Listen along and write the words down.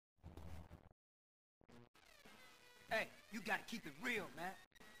Hey, you gotta keep it real, man.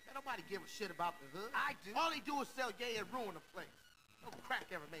 Man, nobody give a shit about the hood. I do. All they do is sell gay and ruin the place. No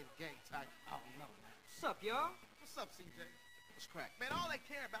crack ever made a gang type. Oh, no, man. What's up, y'all? What's up, CJ? What's crack? Man, all they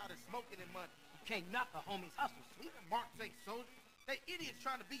care about is smoking and money. You can't knock a homie's hustle, sweet. Even Marks ain't soldiers. They idiots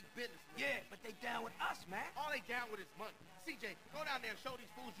trying to beat business. Yeah, but they down with us, man. All they down with is money. CJ, go down there and show these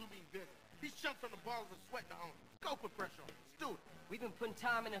fools you mean business. These chumps on the balls are sweating the owner. Go put pressure on them. Let's do it. We've been putting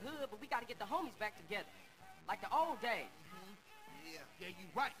time in the hood, but we gotta get the homies back together. Like the old days. Yeah, you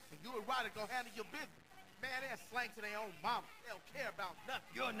right. And you and Ryder go handle your business. Man, they're slang to their own mama. They don't care about nothing.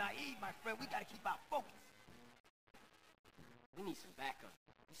 You're naive, my friend. We gotta keep our focus. We need some backup.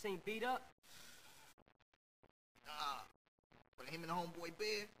 You seen Beat Up? But him and the homeboy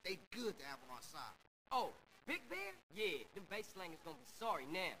Bear, they good to have on our side. Oh, Big Bear? Yeah, them bass slangers gonna be sorry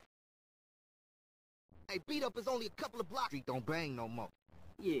now. Hey, Beat Up is only a couple of blocks. Street don't bang no more.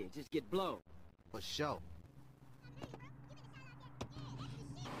 Yeah, just get blown. For sure.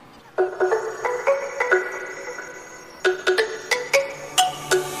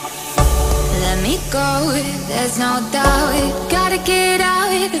 Let me go, there's no doubt. Gotta get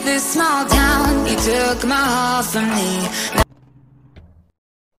out of this small town. You took my heart from me.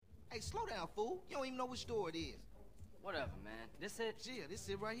 Hey, slow down, fool. You don't even know which door it is. Whatever, man. This it? Yeah, this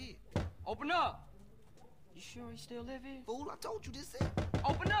it right here. Open up! You sure he still live here? Fool, I told you this it.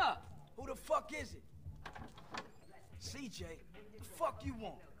 Open up! Who the fuck is it? CJ, the fuck you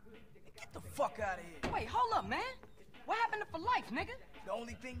want? Get the fuck out of here. Wait, hold up, man. What happened to for life, nigga? The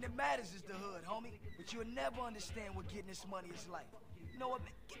only thing that matters is the hood, homie. But you'll never understand what getting this money is like. You know what,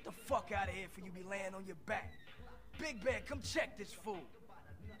 man? Get the fuck out of here before you be laying on your back. Big Bear, come check this fool.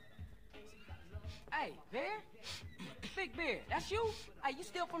 Hey, Bear? Big Bear, that's you? Hey, you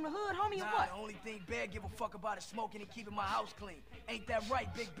still from the hood, homie, or Nah, what? the only thing Bear give a fuck about is smoking and keeping my house clean. Ain't that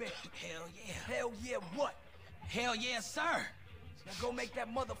right, Big Bear? Hell yeah. Hell yeah, what? Hell yeah, sir. Now go make that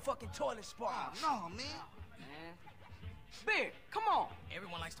motherfucking toilet spark. No, man. Man. Bear, come on.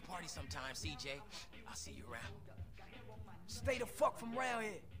 Everyone likes to party sometimes, CJ. I'll see you around. Stay the fuck from around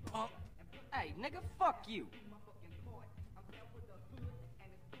here, punk. Hey, nigga, fuck you.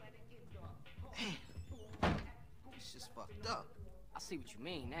 It's just fucked up. I see what you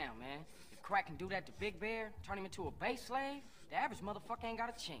mean now, man. If Crack can do that to Big Bear, turn him into a base slave, the average motherfucker ain't got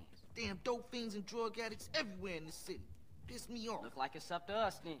a chance. Damn dope fiends and drug addicts everywhere in this city. Piss me off. Look like it's up to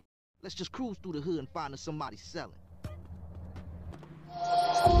us then. Let's just cruise through the hood and find us somebody selling.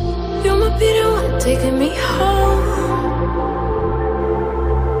 You might be the one taking me home.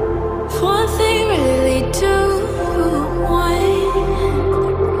 One thing really do want.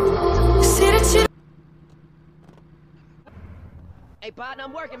 See that you. Hey, partner,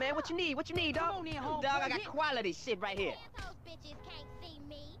 I'm working, man. What you need? What you need, dog? Come on in, homeboy. Dog, I got quality shit right here. Those bitches can't see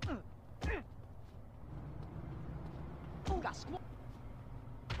me. Who got squad?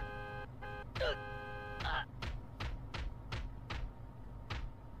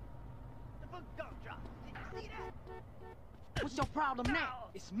 What's your problem now?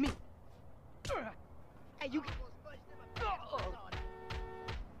 It's me. Hey, you.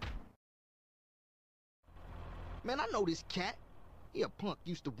 Man, I know this cat. He a punk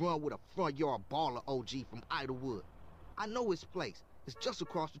used to run with a front yard baller OG from Idlewood. I know his place. It's just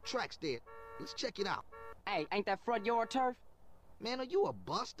across the tracks there. Let's check it out. Hey, ain't that front yard turf? Man, are you a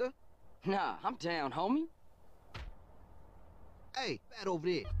buster? Nah, I'm down, homie. Hey, that over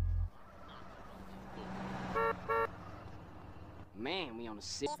there. Man, we on the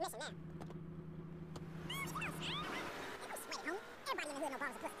sick.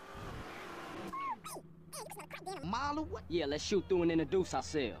 A mile away. Yeah, let's shoot through and introduce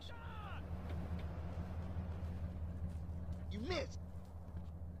ourselves. You missed.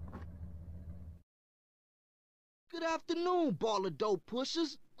 Good afternoon, baller dope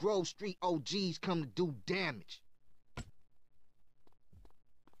pushers. Grove Street OGs come to do damage.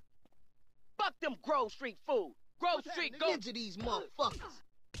 Fuck them Grove Street fools. Grove Street, go. Into these motherfuckers.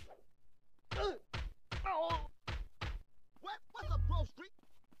 What's up, Grove Street?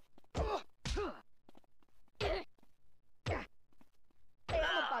 Hey,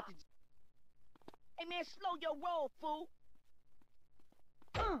 I'm about to. Hey, man, slow your roll, fool.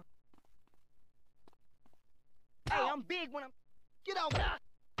 Hey, I'm big when I'm. Get out.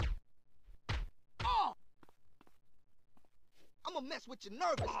 Oh! I'ma mess with your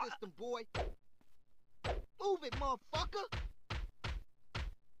nervous system, boy. Move it, motherfucker.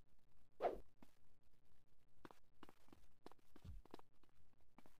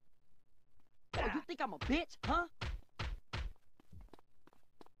 Oh, you think I'm a bitch, huh?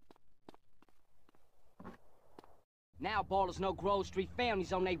 Now ballers know Grove Street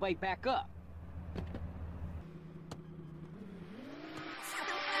families on their way back up.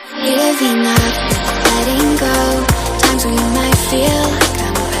 times we might feel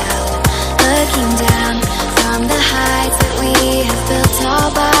compelled, looking down from the heights that we have built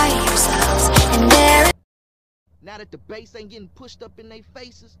all by ourselves. And there. Now that the bass ain't getting pushed up in their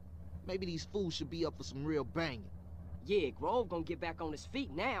faces, maybe these fools should be up for some real banging. Yeah, Grove gonna get back on his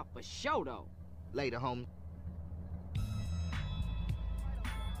feet now, for sure though. Later, homie.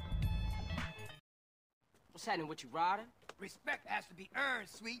 What's happening with you, Ryder? Respect has to be earned,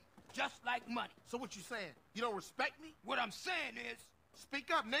 sweet, just like money. So what you saying? You don't respect me? What I'm saying is,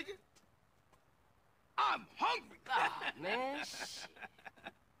 Speak up, nigga. I'm hungry. Ah, man.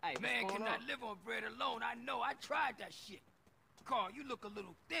 Hey, Man what's going cannot on? live on bread alone. I know. I tried that shit. Carl, you look a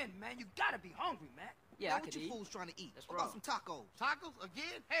little thin, man. You gotta be hungry, man. Yeah, Man, I what could you eat. fools trying to eat? That's What about wrong. some tacos? Tacos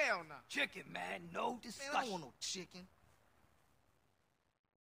again? Hell no. Chicken, man. No Man, discussion. I don't want no chicken.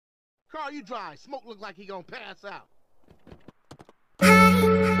 Carl, you dry. Smoke look like he gonna pass out.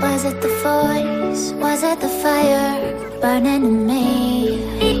 Was it the voice? Was it the fire burning in me?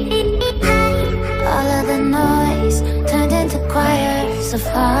 All of the noise turned into choirs of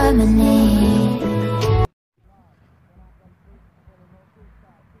harmony.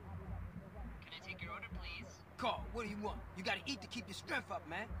 Carl, what do you want? You gotta eat to keep your strength up,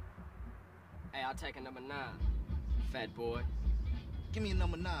 man. Hey, I'll take a number 9, fat boy. Give me a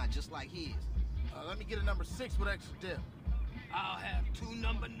number 9, just like his. Let me get a number 6 with extra dip. I'll have 2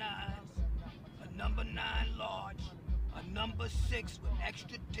 number 9s, a number 9 large, a number 6 with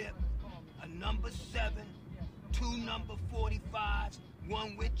extra dip, a number 7, 2 number 45s,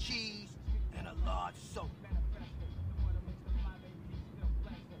 1 with cheese, and a large soda.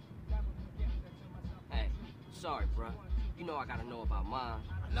 Hey, sorry, bruh. You know I gotta know about mine.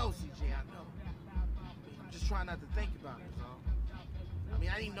 I know, CJ, I know. I'm just trying not to think about it, that's all. I mean,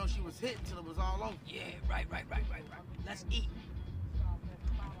 I didn't know she was hit until it was all over. Yeah, right. Let's eat.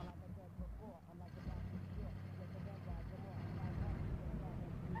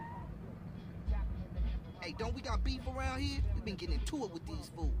 Hey, don't we got beef around here? We been getting into it with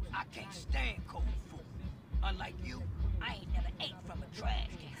these fools. I can't stand cold food. Unlike you, I ain't never ate from a trash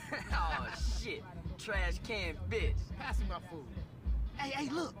can. Oh, shit. Trash can bitch. Pass me my food. Hey,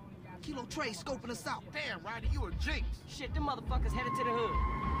 look. Kilo Trey scoping us out. Damn, Ryder, you a jinx. Shit, them motherfuckers headed to the hood.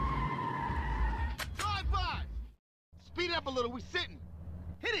 Drive by. Speed up a little, we sitting.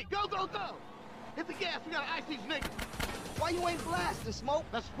 Hit it, go. Hit the gas, we gotta ice these niggas. Why you ain't blasting, Smoke?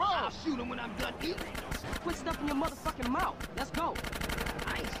 Let's roll. I'll shoot him when I'm done eating. Quit stuffing your motherfucking mouth. Let's go.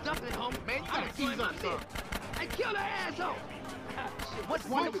 I ain't stuffing it, homie. Man, you I'm gotta enjoying ease my up, meal. son. Hey, kill that asshole. What's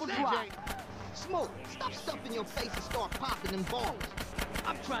wrong wonderful, with CJ? Smoke, stop stuffing your face and start popping them balls.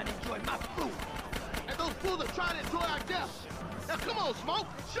 I'm trying to enjoy my food. And those fools are trying to enjoy our death. Now come on, Smoke.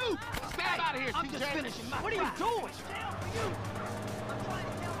 Shoot. Stab out of here, I'm CJ. just finishing my What are you fry. doing?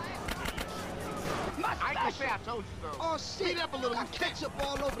 My I ain't gonna say special. I told you so. Oh, shit. Speed up a little, Got we can't. ketchup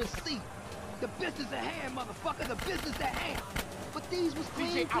all over the seat. The business at hand, motherfucker. The business at hand. But these was clean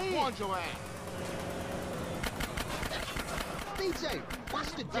CJ, I pins. warned your ass. DJ,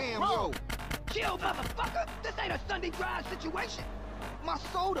 watch the damn roll. road. Chill, motherfucker. This ain't a Sunday drive situation. My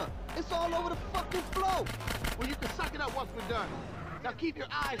soda, it's all over the fucking floor. Well, you can suck it up once we're done. Now keep your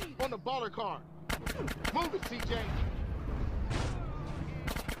eyes on the baller car. Move it, CJ.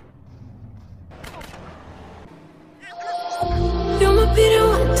 You might be the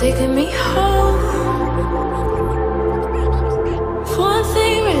one taking me home. One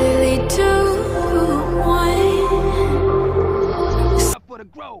thing really do want. Up for the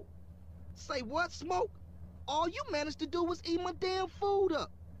grove. Say what, Smoke? All you managed to do was eat my damn food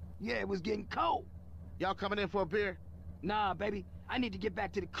up. Yeah, it was getting cold. Y'all coming in for a beer? Nah, baby. I need to get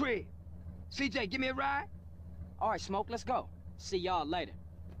back to the crib. CJ, give me a ride. All right, Smoke, let's go. See y'all later.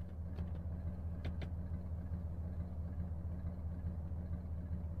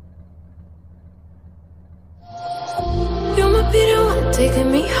 You might be the one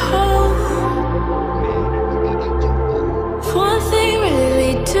taking me home. One thing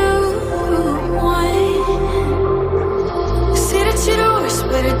really do want. Say that you're the worst,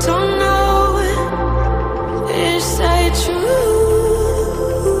 but I don't know. Is that true?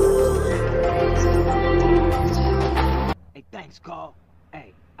 Hey, thanks, Carl.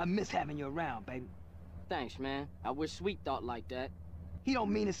 Hey, I miss having you around, baby. Thanks, man. I wish Sweet thought like that. He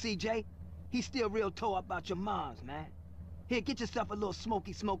don't mean it, CJ. He's still real tore up about your moms, man. Here, get yourself a little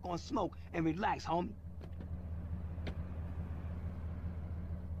smoky smoke on smoke and relax, homie.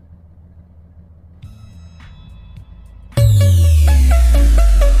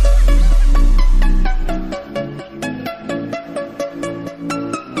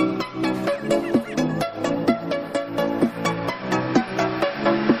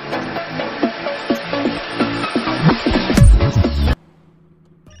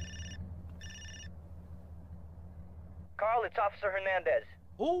 Hernandez.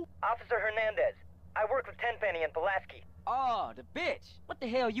 Who? Officer Hernandez. I work with Tenpenny and Pulaski. Oh, the bitch. What the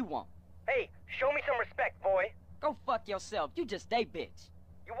hell you want? Hey, show me some respect, boy. Go fuck yourself. You just a bitch.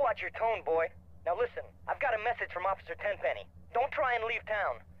 You watch your tone, boy. Now listen, I've got a message from Officer Tenpenny. Don't try and leave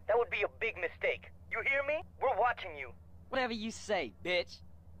town. That would be a big mistake. You hear me? We're watching you. Whatever you say, bitch.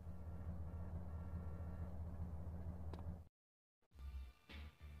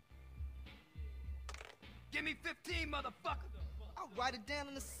 Give me 15, motherfucker. I'll write it down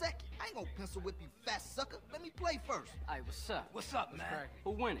in a second. I ain't gonna pencil whip you, fat sucker. Let me play first. Hey, what's up? What's up, man?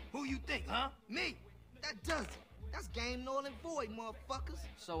 Who winning? Who you think, huh? Me. That does it. That's game null and void, motherfuckers.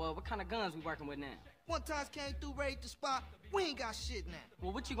 So, what kind of guns we working with now? One times came through, raided the spot. We ain't got shit now.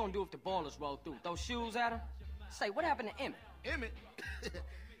 Well, what you gonna do if the ballers roll through? Throw shoes at them? Say, what happened to Emmett? Emmett? Shit,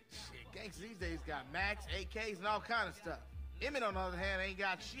 gangsters these days got Macs, AKs, and all kind of stuff. Emmett, on the other hand, ain't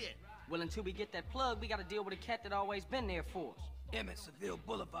got shit. Well, until we get that plug, we gotta deal with a cat that always been there for us. Emmett, Seville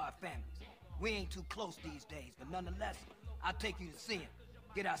Boulevard families. We ain't too close these days, but nonetheless, I'll take you to see him.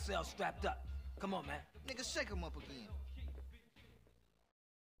 Get ourselves strapped up. Come on, man. Nigga, shake him up again.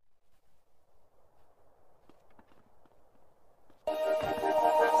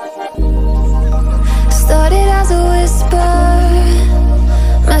 Started as a whisper,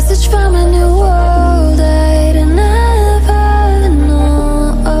 message from a new world I'd never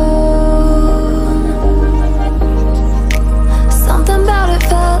known. Something about it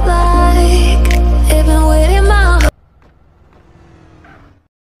felt like it been waiting my whole.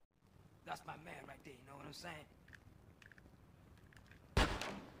 That's my man right there, you know what I'm saying?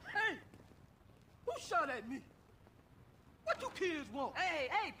 Hey! Who shot at me? What you kids want?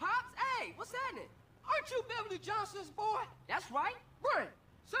 Hey, Pops, hey, what's happening? Aren't you Beverly Johnson's boy? That's right. Right.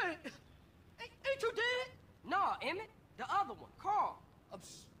 Say, ain't you dead? No, Emmett, the other one, Carl. I'm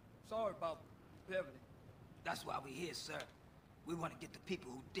sorry about Beverly. That's why we here, sir. We want to get the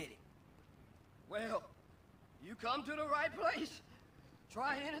people who did it. Well, you come to the right place.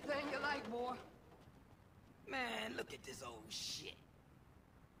 Try anything you like, boy. Man, look at this old shit.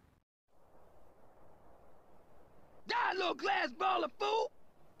 Die, little glass ball of fool!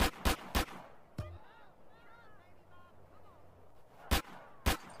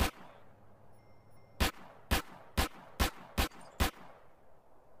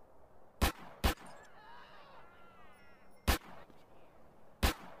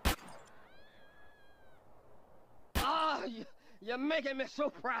 Ah, you're making me so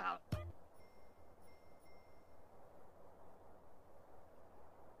proud.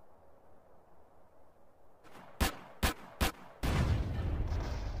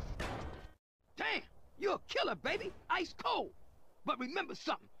 Damn, you're a killer, baby. Ice cold. But remember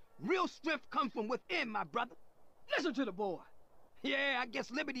something. Real strength comes from within, my brother. Listen to the boy. Yeah, I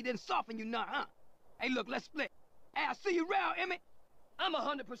guess liberty didn't soften you none, huh? Hey, look, let's split. Hey, I'll see you around, Emmett. I'm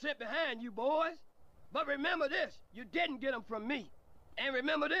 100% behind you, boys. But remember this, you didn't get them from me. And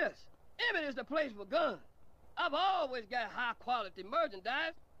remember this, Emmett is the place for guns. I've always got high-quality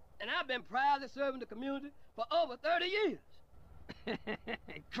merchandise, and I've been proudly serving the community for over 30 years.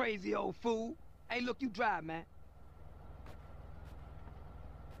 Crazy old fool. Hey, look, you drive, man.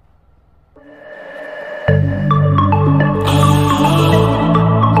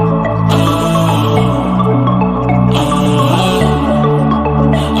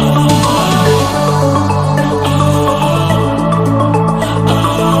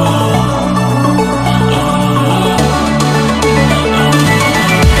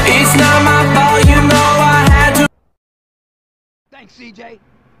 Thanks, CJ.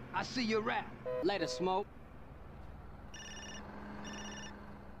 I see you around. Later, Smoke.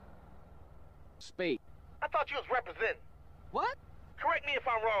 Speak. I thought you was representing. What? Correct me if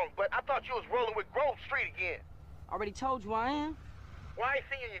I'm wrong, but I thought you was rolling with Grove Street again. Already told you I am. Well, I ain't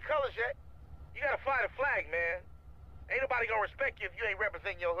seen you in your colors yet. You gotta fly the flag, man. Ain't nobody gonna respect you if you ain't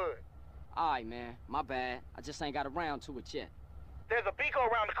representing your hood. Alright, man. My bad. I just ain't got around to it yet. There's a Beaco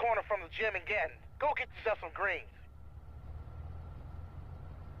around the corner from the gym in Gatton. Go get yourself some greens.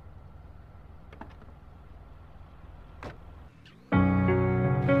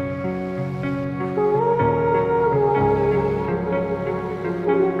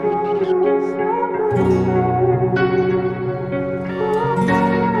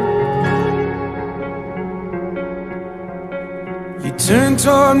 You turn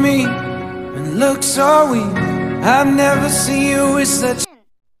toward me and look so weak. I've never seen you with such.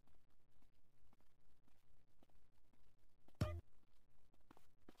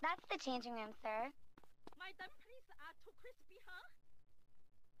 That's the changing room, sir. My dumplings are too crispy, huh?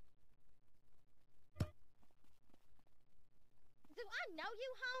 Do I know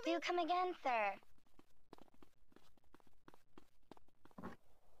you, homie? Do come again, sir.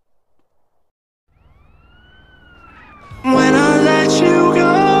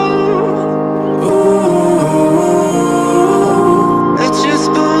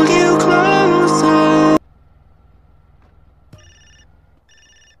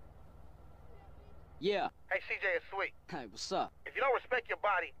 Yeah. Hey, CJ, it's Sweet. Hey, what's up? If you don't respect your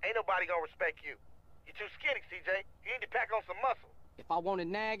body, ain't nobody gonna respect you. You're too skinny, CJ. You need to pack on some muscle. If I wanted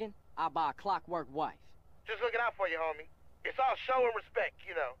nagging, I'd buy a clockwork wife. Just looking out for you, homie. It's all show and respect,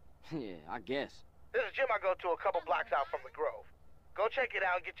 you know. Yeah, I guess. There's a gym I go to a couple blocks out from the Grove. Go check it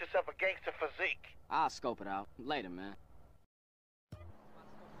out and get yourself a gangster physique. I'll scope it out. Later, man.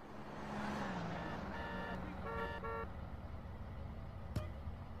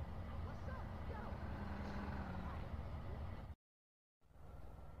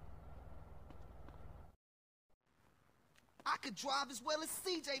 I could drive as well as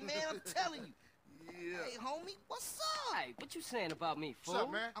CJ, man, I'm telling you. Yeah. Hey, homie, what's up? Hey, what you saying about me, fool? What's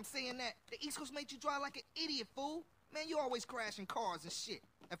up, man? I'm saying that the East Coast made you drive like an idiot, fool. Man, you always crashing cars and shit.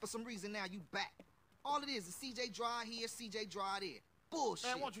 And for some reason now you back. All it is CJ drive here, CJ drive there. Bullshit.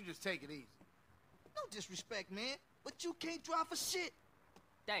 Man, why don't you just take it easy? No disrespect, man, but you can't drive for shit.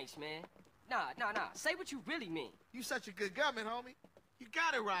 Thanks, man. Nah. Say what you really mean. You such a good gunman, homie. You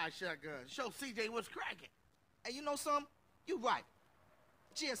gotta ride shotgun. Show CJ what's cracking. Hey, you know something? You right.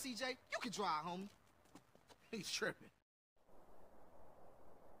 Yeah, CJ, you can drive, homie. He's tripping.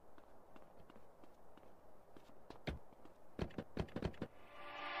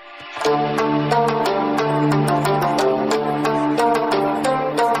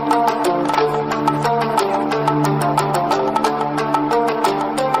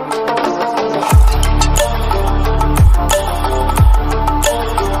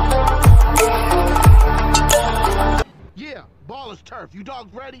 Yeah, ball is turf. You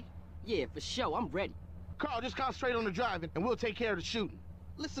dogs ready? Yeah, for sure. I'm ready. Carl, just concentrate on the driving, and we'll take care of the shooting.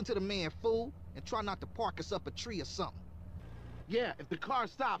 Listen to the man, fool, and try not to park us up a tree or something. Yeah, if the car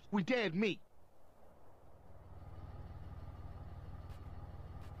stops, we dead meat.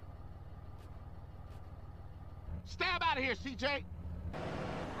 Stab out of here, CJ!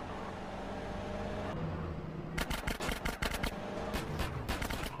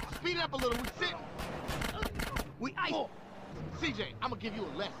 Speed up a little, we sitting. We ice. Oh. CJ, I'm gonna give you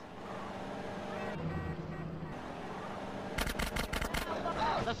a lesson.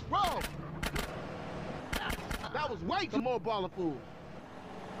 Let's roll! That was way too more ball of food.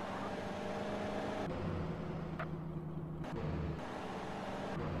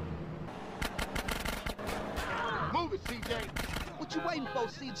 Move it, CJ. What you waiting for,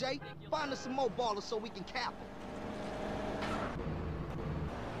 CJ? Find us some more ballers so we can cap them.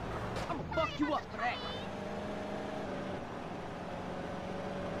 I'ma fuck you up for that.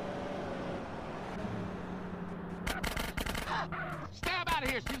 Stab out of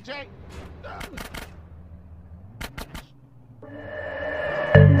here, CJ.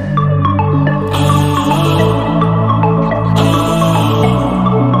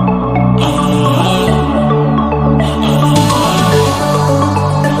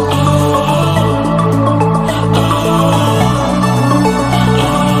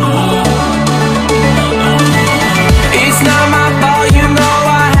 It's not my fault, you know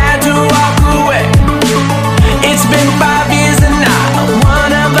I had to walk away. It's been 5 years and not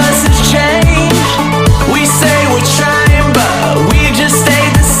one of us has changed. We say we're trying, but we just stay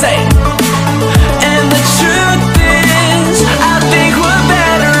the same. And the truth is, I think we're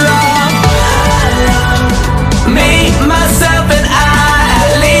better off. Me, myself, and I,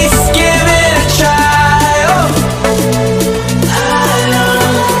 at least give it a try.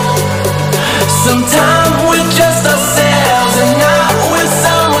 Sometimes we're just ourselves and not with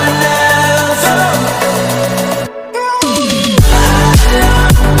someone else.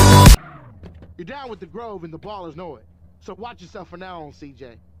 You're down with the Grove and the ballers know it. So watch yourself from now on,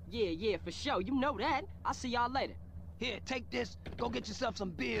 CJ. Yeah, for sure. You know that. I'll see y'all later. Here, take this. Go get yourself some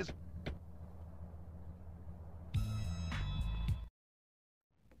beers.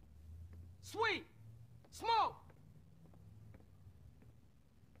 Sweet! Smoke!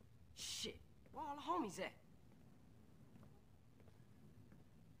 Shit, where all the homies at?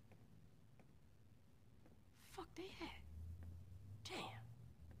 Fuck they at? Damn.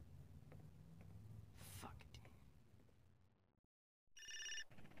 Fuck it.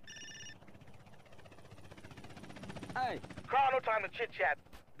 Hey. Carl, no time to chit-chat.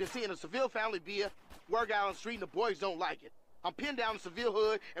 Been seeing a Seville family beer, work out on the street, and the boys don't like it. I'm pinned down in Seville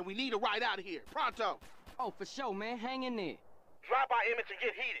hood, and we need a ride out of here. Pronto. Oh, for sure, man. Hang in there. Drive by Emmett and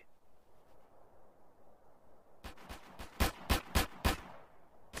get heated.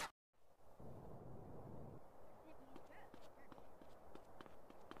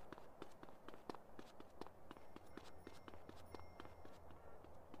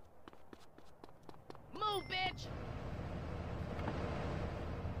 Move, bitch!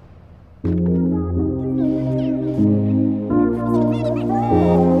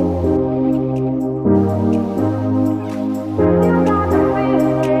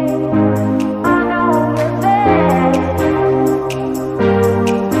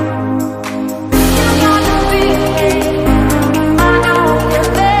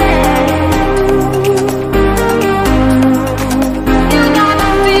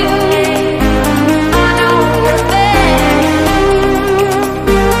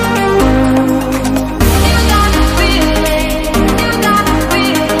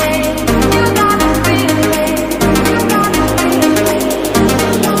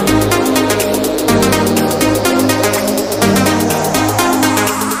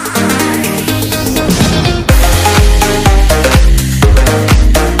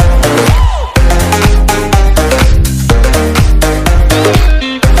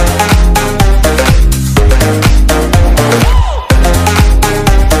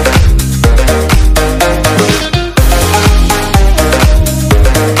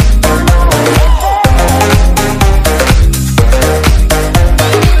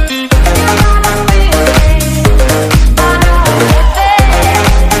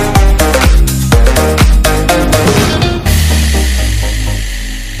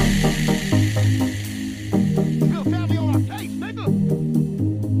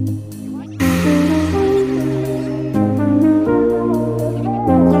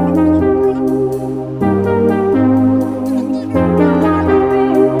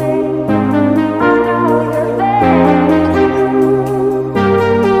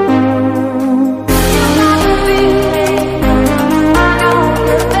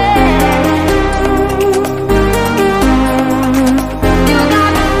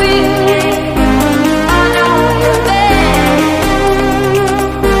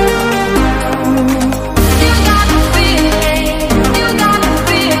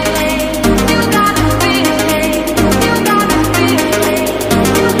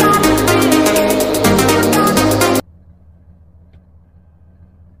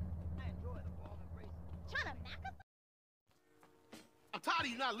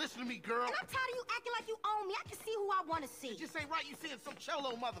 not listening to me, girl. And I'm tired of you acting like you own me. I can see who I want to see. It just ain't right you seeing some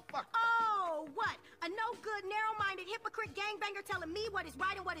cholo motherfucker. Oh, what? A no-good, narrow-minded, hypocrite gangbanger telling me what is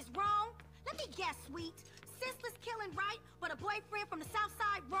right and what is wrong? Let me guess, sweet. Senseless killing right, but a boyfriend from the south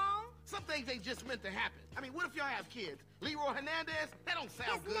side wrong? Some things ain't just meant to happen. I mean, what if y'all have kids? Leroy Hernandez? That don't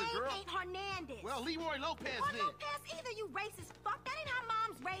sound His good, name girl. ain't Hernandez. Well, Leroy Lopez Or then. Lopez either, you racist fuck. That ain't how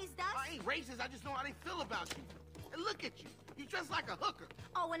moms raised us. I ain't racist, I just know how they feel about you. And look at you. You dress like a hooker.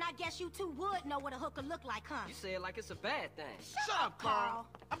 Oh, and I guess you two would know what a hooker look like, huh? You say it like it's a bad thing. Shut up, Carl.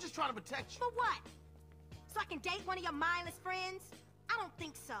 I'm just trying to protect you. For what? So I can date one of your mindless friends? I don't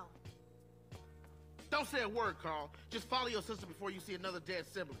think so. Don't say a word, Carl. Just follow your sister before you see another dead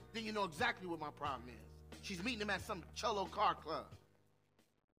sibling. Then you know exactly what my problem is. She's meeting him at some cholo car club.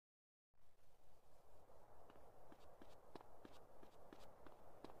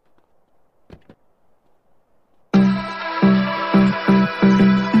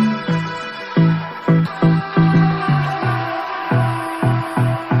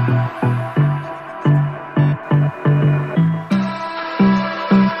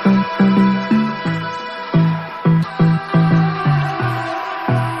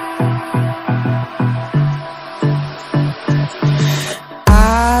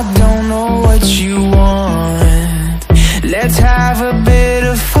 Let's have a bit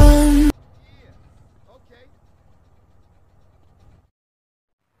of fun. Okay.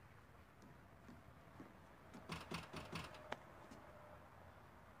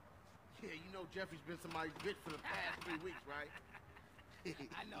 Yeah, you know Jeffrey's been somebody's bitch for the past 3 weeks, right?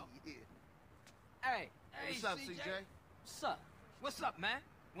 I know. Yeah. Hey. What's up, CJ? What's up? What's up, man?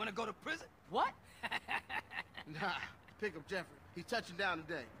 Wanna go to prison? What? Nah, pick up Jeffrey. He's touching down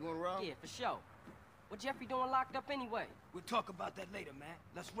today. You wanna roll? Yeah, for sure. What Jeffrey doing locked up anyway? We'll talk about that later, man.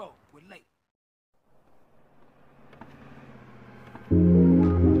 Let's roll. We're late.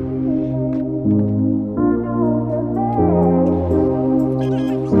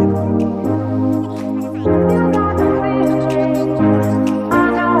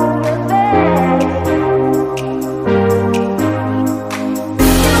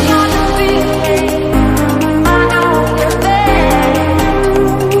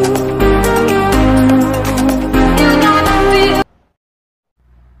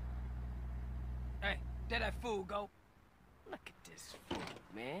 Hey, there that fool go. Look at this fool,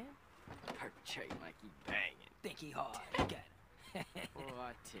 man. Perpetrating like he banging. Think he hard. Look at him. Boy,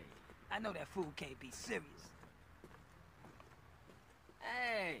 I tell you. I know that fool can't be serious.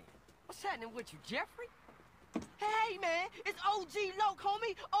 Hey, what's happening with you, Jeffrey? Hey, man, it's OG Loke,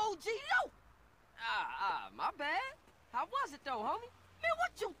 homie. OG Loke. My bad. How was it, though, homie? Man,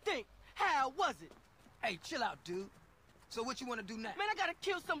 what you think? How was it? Hey, chill out, dude. So what you wanna do now? Man, I gotta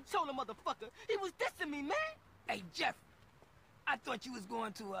kill some cholo motherfucker. He was dissing me, man. Hey, Jeff. I thought you was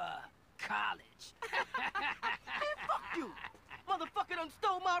going to, college. Man, fuck you. Motherfucker done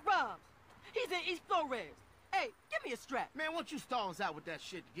stole my rhymes. He's in East Flores. Hey, give me a strap. Man, why don't you stall us out with that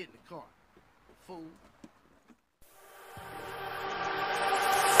shit to get in the car? Fool.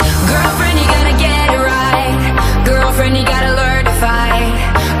 Girlfriend, you gotta get it right. Girlfriend, you gotta learn to fight.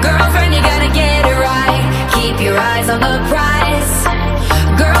 Girlfriend, you gotta get it right. Keep your eyes on the prize.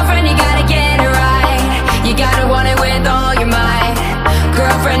 Girlfriend, you gotta get it right. You gotta want it with all your might.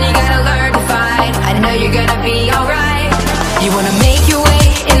 Girlfriend, you gotta learn to fight. I know you're gonna be alright. You wanna make your way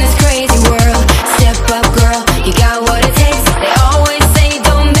in this crazy world. Step up, girl, you got what it takes. They always say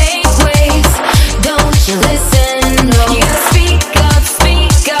don't make waves. Don't you listen, no. You gotta speak up,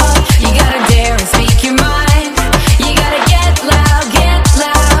 speak up. You gotta dare and speak your mind. You gotta get loud,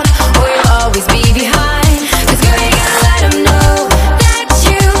 or you'll always be behind. Cause girl, you gotta let them know that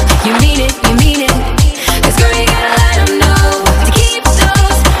you mean it, you mean it. Cause girl, you gotta let them know to keep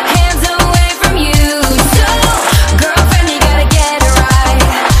those hands away from you. So, girlfriend, you gotta get it right.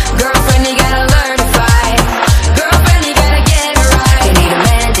 Girlfriend, you gotta learn to fight. Girlfriend, you gotta get it right. You need a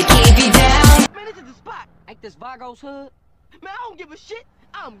man to keep you down. Man, this is the spot. Ain't this Vago's hood? Man, I don't give a shit.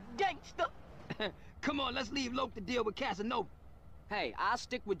 I'm gangsta. Come on, let's leave Loke to deal with Casanova. Hey, I'll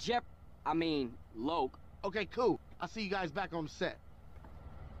stick with Loke. Okay, cool. I'll see you guys back on the set.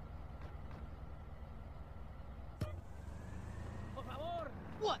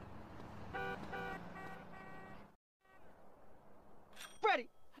 What? Freddy,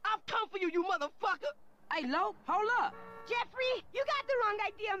 I've come for you, you motherfucker. Hey, Loke, hold up. Jeffrey, you got the wrong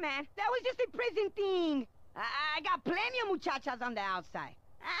idea, man. That was just a prison thing. I got plenty of muchachas on the outside.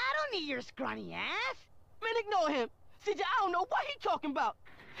 I don't need your scrawny ass. Man, ignore him. CJ, I don't know what he talking about.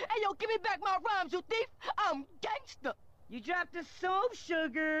 Hey, yo, give me back my rhymes, you thief. I'm gangster. You dropped the soap,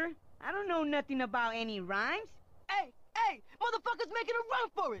 sugar. I don't know nothing about any rhymes. Hey, Hey, motherfuckers making a run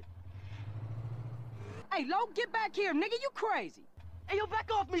for it. Hey, Lo, get back here, nigga. You crazy. Hey, yo, back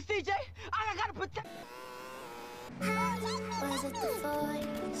off me, CJ. I gotta protect... Was it the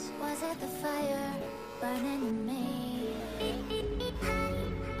voice? Was it the fire burning in me?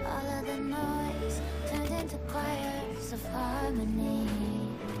 All of the noise turned into choirs of harmony.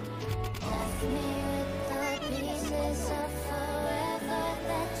 Left me with the pieces of forever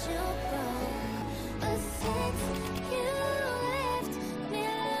that you broke. But since you left me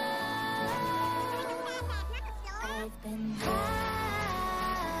alone, I've been high.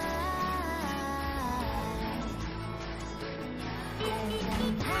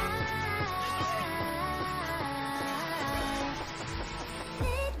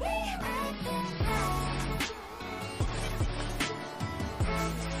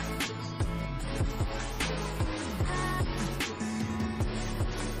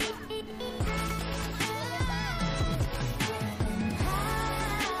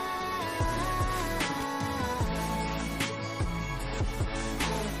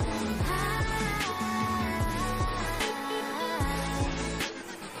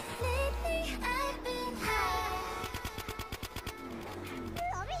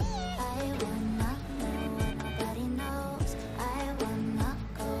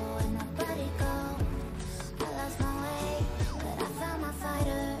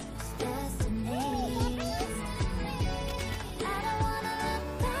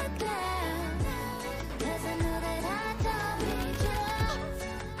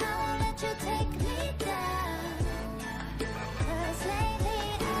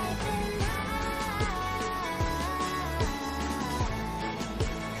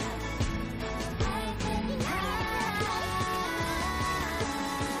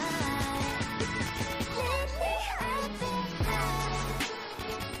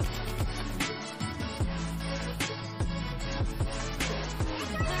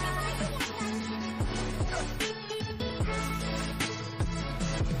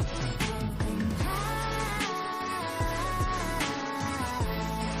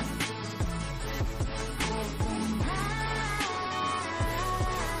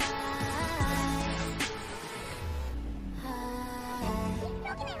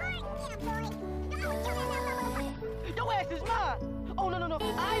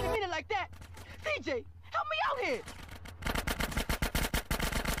 CJ, help me out here!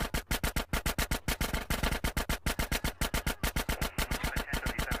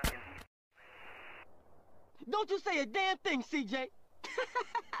 Don't you say a damn thing, CJ!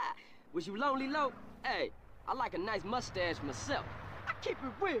 Was you lonely, Lo? Hey, I like a nice mustache myself. I keep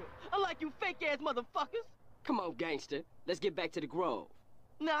it real, unlike you fake-ass motherfuckers. Come on, gangster. Let's get back to the Grove.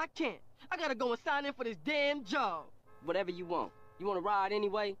 Nah, I can't. I gotta go and sign in for this damn job. Whatever you want. You want to ride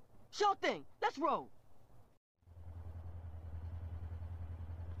anyway? Sure thing. Let's roll.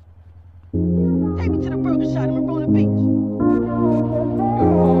 Take me to the burger shop in